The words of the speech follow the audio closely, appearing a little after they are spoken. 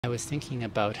I was thinking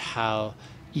about how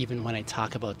even when I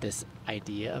talk about this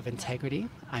idea of integrity,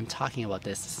 I'm talking about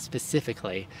this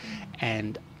specifically,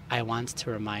 and I want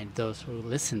to remind those who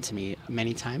listen to me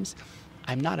many times,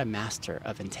 I'm not a master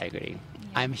of integrity. Yeah.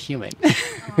 I'm human.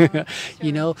 Oh, You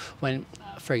sure. know, when,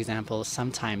 for example,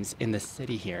 sometimes in the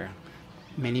city here,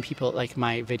 many people, like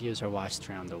my videos are watched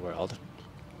around the world,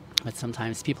 but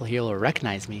sometimes people here will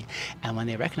recognize me, and when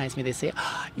they recognize me, they say,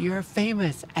 "Oh, you're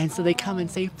famous," and so they come and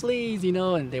Oh, say, "Please,"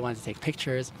 and they want to take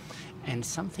pictures. And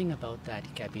something about that,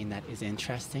 Gabine, that is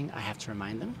interesting, I have to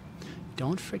remind them.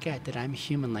 Don't forget that I'm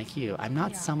human like you. I'm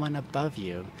not yeah, someone above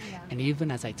you. yeah, And even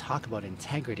as I talk about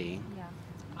integrity, yeah.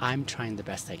 I'm trying the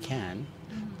best I can,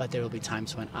 but Mhm, there will be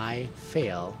times when I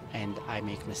fail and I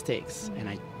make mistakes and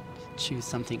I mhm, choose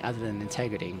something other than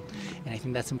integrity. mhm. And I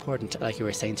think that's important, like you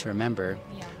were saying, to remember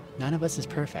Yeah. none of us is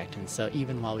perfect. And so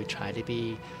even while we try to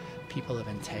be people of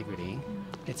integrity,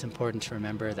 Mhm. it's important to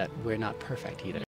remember that we're not perfect either.